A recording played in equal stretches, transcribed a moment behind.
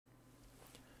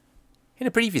In a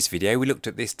previous video we looked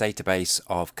at this database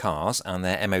of cars and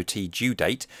their MOT due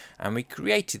date, and we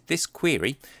created this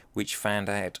query which found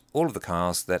out all of the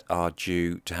cars that are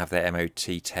due to have their MOT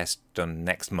test done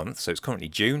next month. So it's currently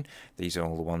June, these are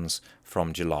all the ones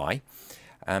from July.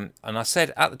 And I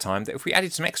said at the time that if we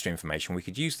added some extra information we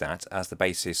could use that as the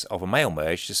basis of a mail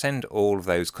merge to send all of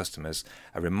those customers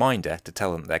a reminder to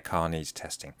tell them their car needs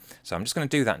testing. So I'm just going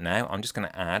to do that now. I'm just going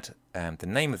to add the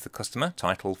name of the customer,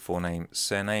 title, forename,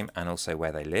 surname, and also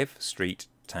where they live, street,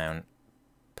 town,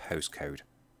 postcode.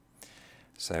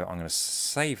 So I'm going to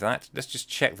save that. Let's just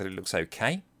check that it looks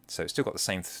okay. So it's still got the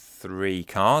same 3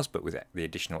 cars but with the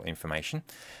additional information.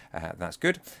 That's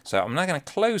good. So I'm now going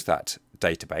to close that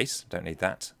database. Don't need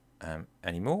that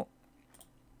anymore.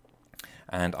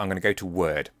 And I'm going to go to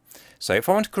Word. So if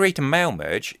I want to create a mail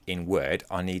merge in Word,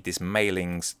 I need this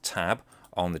Mailings tab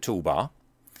on the toolbar.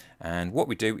 And what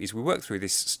we do is we work through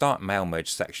this Start Mail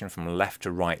Merge section from left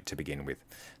to right to begin with.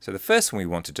 So the first thing we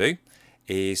want to do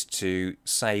is to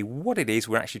say what it is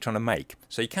we're actually trying to make.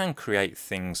 So you can create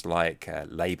things like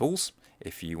labels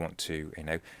if you want to,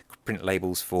 print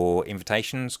labels for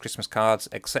invitations, Christmas cards,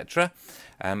 etc.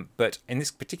 But in this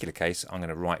particular case, I'm going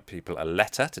to write people a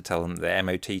letter to tell them their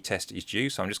MOT test is due.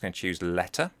 So I'm just going to choose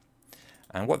letter.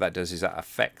 And what that does is that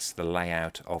affects the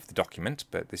layout of the document,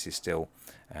 but this is still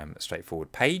a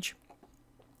straightforward page.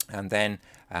 And then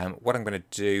what I'm going to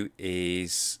do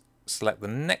is select the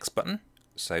next button.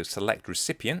 So select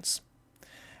Recipients,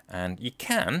 and you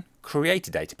can create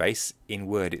a database in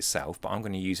Word itself, but I'm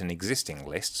going to use an existing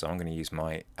list. So I'm going to use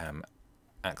my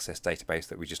Access database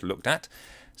that we just looked at.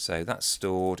 So that's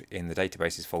stored in the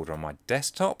databases folder on my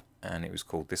desktop, and it was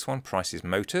called this one, Prices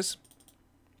Motors.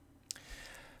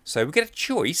 So we get a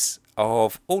choice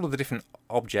of all of the different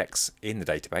objects in the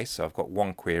database. So I've got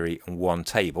one query and one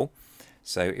table.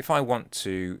 So if I want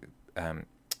to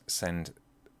send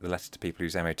the letter to people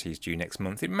whose MOT is due next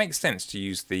month, it makes sense to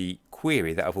use the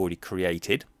query that I've already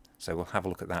created. So we'll have a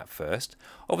look at that first.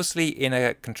 Obviously in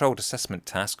a controlled assessment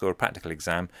task or a practical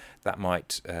exam that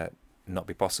might not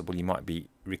be possible. You might be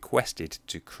requested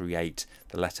to create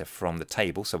the letter from the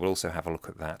table, so we'll also have a look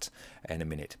at that in a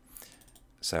minute.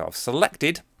 So I've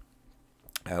selected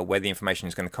where the information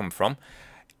is going to come from.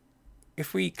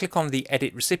 If we click on the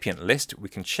Edit Recipient list, we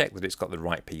can check that it's got the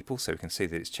right people, so we can see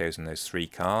that it's chosen those 3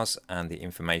 cars and the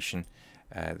information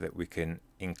that we can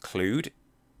include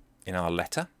in our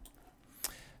letter.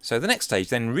 So the next stage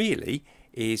then really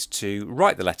is to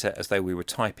write the letter as though we were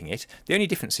typing it. The only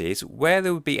difference is where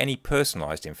there would be any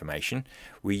personalised information,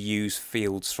 we use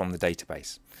fields from the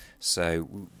database.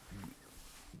 So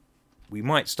we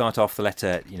might start off the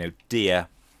letter, dear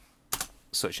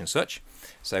such and such.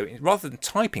 So rather than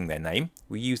typing their name,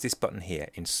 we use this button here,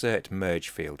 Insert Merge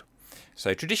Field.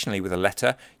 So traditionally with a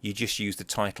letter, you just use the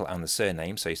title and the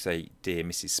surname. So you say, Dear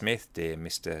Mrs. Smith, Dear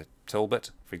Mr.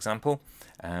 Talbot, for example.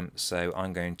 So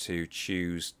I'm going to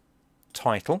choose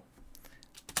title,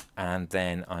 and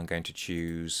then I'm going to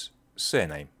choose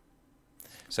surname.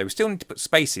 So we still need to put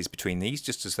spaces between these,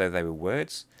 just as though they were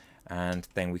words. And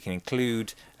then we can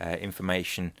include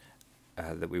information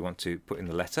that we want to put in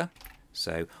the letter.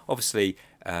 So obviously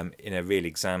in a real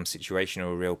exam situation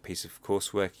or a real piece of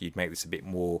coursework, you'd make this a bit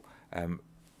more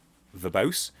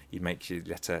verbose. You'd make your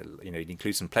letter, you'd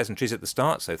include some pleasantries at the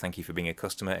start, so thank you for being a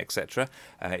customer, etc.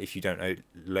 If you don't know,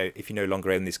 if you no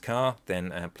longer own this car,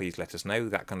 then please let us know,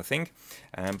 that kind of thing.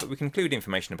 But we can include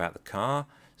information about the car.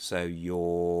 So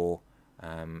your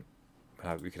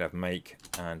we could have make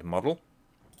and model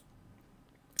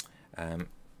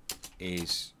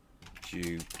is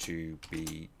due to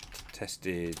be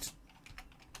tested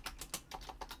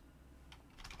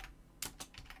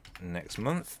next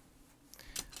month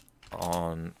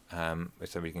on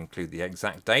so we can include the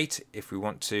exact date if we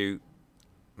want to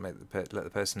let the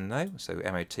person know. So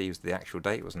MOT was the actual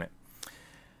date, wasn't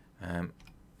it?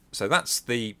 So that's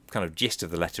the kind of gist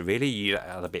of the letter really. You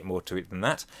add a bit more to it than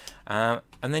that. And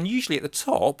then usually at the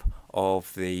top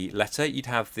of the letter you'd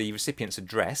have the recipient's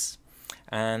address,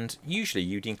 and usually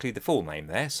you'd include the full name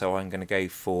there. So I'm going to go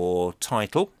for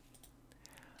title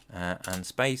and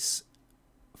space,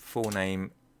 forename,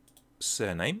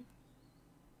 surname.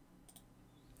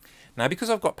 Now because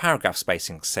I've got paragraph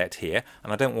spacing set here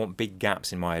and I don't want big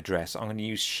gaps in my address, I'm going to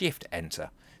use Shift Enter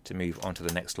to move on to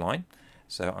the next line.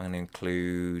 So I'm going to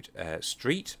include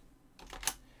street,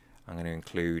 I'm going to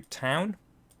include town,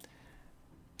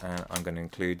 and I'm going to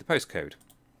include the postcode.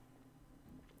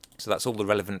 So that's all the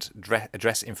relevant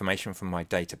address information from my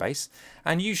database.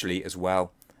 And usually as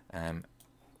well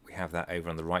we have that over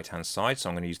on the right hand side, so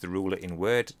I'm going to use the ruler in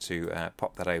Word to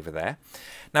pop that over there.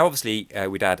 Now obviously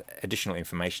we'd add additional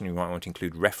information. You might want to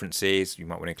include references, you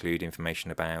might want to include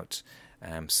information about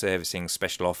servicing,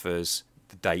 special offers,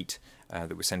 the date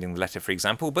that we're sending the letter, for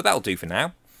example, but that'll do for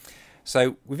now.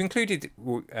 So we've included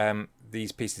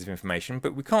these pieces of information,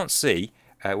 but we can't see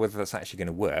whether that's actually going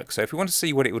to work. So if we want to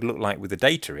see what it would look like with the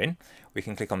data in, we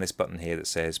can click on this button here that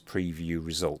says Preview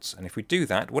Results. And if we do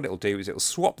that, what it'll do is it'll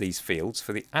swap these fields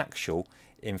for the actual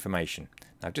information.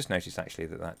 Now I've just noticed actually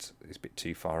that that is a bit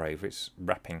too far over. It's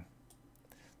wrapping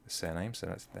the surname,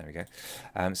 so there we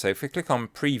go. So if we click on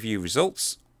Preview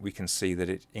Results, we can see that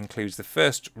it includes the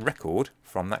first record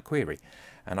from that query.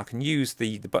 And I can use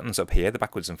the buttons up here, the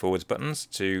backwards and forwards buttons,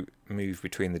 to move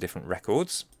between the different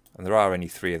records. And there are only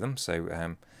 3 of them,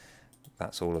 so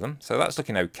that's all of them. So that's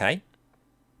looking okay.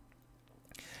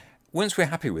 Once we're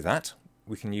happy with that,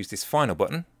 we can use this final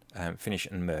button, Finish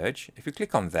and Merge. If you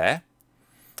click on there,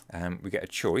 we get a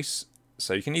choice.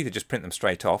 So you can either just print them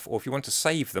straight off, or if you want to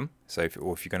save them, so if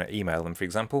you're going to email them, for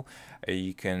example,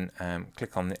 you can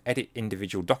click on the Edit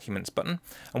Individual Documents button.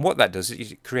 And what that does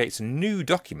is it creates a new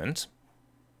document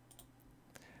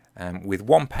with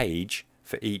 1 page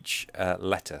for each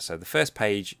letter. So the first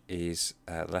page is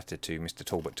a letter to Mr.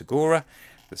 Talbot Tagora.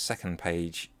 The second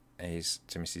page is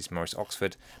to Mrs. Morris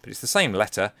Oxford, but it's the same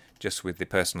letter, just with the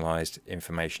personalised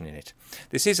information in it.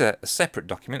 This is a separate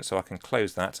document, so I can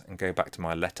close that and go back to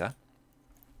my letter.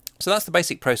 So that's the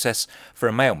basic process for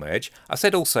a mail merge. I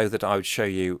said also that I would show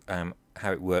you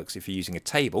how it works if you're using a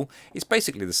table. It's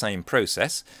basically the same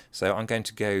process. So I'm going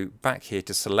to go back here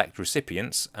to select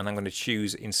recipients, and I'm going to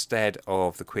choose, instead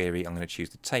of the query, I'm going to choose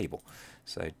the table.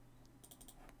 So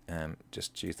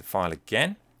just choose the file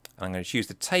again. I'm going to choose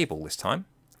the table this time.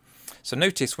 So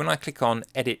notice when I click on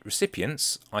Edit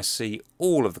Recipients, I see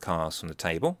all of the cars from the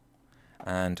table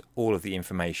and all of the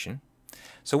information.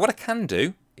 So what I can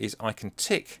do is I can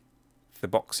tick the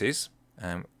boxes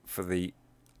for the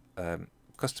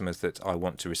customers that I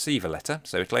want to receive a letter.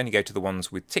 So it'll only go to the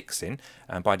ones with ticks in,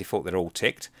 and by default they're all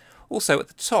ticked. Also at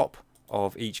the top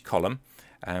of each column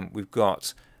we've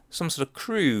got some sort of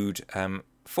crude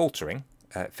filtering.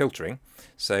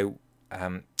 So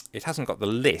it hasn't got the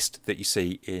list that you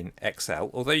see in Excel,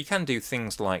 although you can do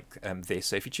things like this.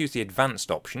 So if you choose the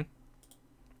advanced option,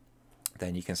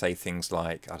 then you can say things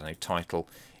like, I don't know, title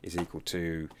is equal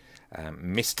to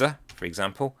Mr., for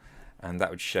example, and that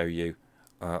would show you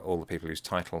all the people whose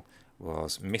title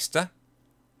was Mr.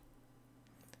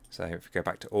 So if we go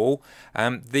back to all,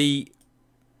 the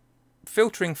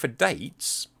filtering for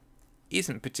dates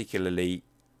isn't particularly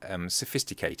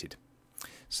sophisticated.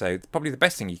 So probably the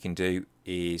best thing you can do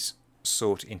is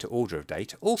sort into order of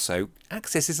date. Also,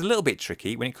 access is a little bit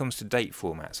tricky when it comes to date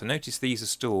format. So notice these are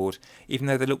stored, even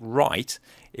though they look right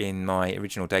in my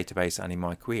original database and in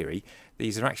my query,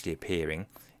 these are actually appearing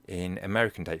in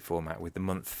American date format with the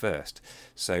month first.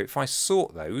 So if I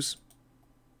sort those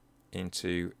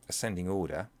into ascending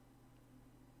order,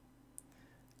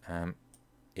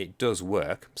 it does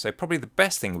work. So probably the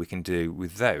best thing we can do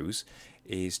with those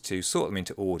is to sort them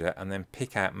into order and then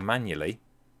pick out manually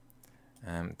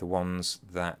the ones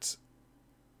that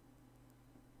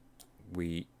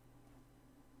we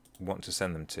want to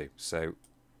send them to. So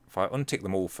if I untick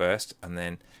them all first, and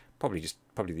then probably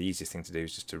the easiest thing to do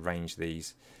is just to arrange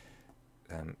these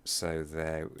so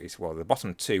there is, well, the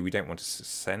bottom 2 we don't want to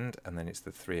send, and then it's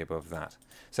the 3 above that.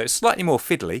 So it's slightly more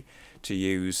fiddly to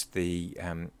use the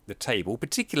table,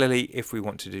 particularly if we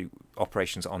want to do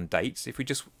operations on dates. If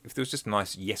there was just a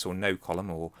nice yes or no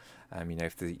column, or you know,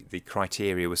 if the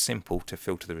criteria was simple to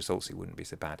filter the results, it wouldn't be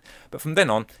so bad. But from then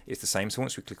on, it's the same. So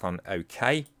once we click on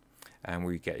OK,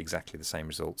 we get exactly the same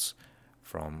results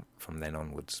from then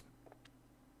onwards.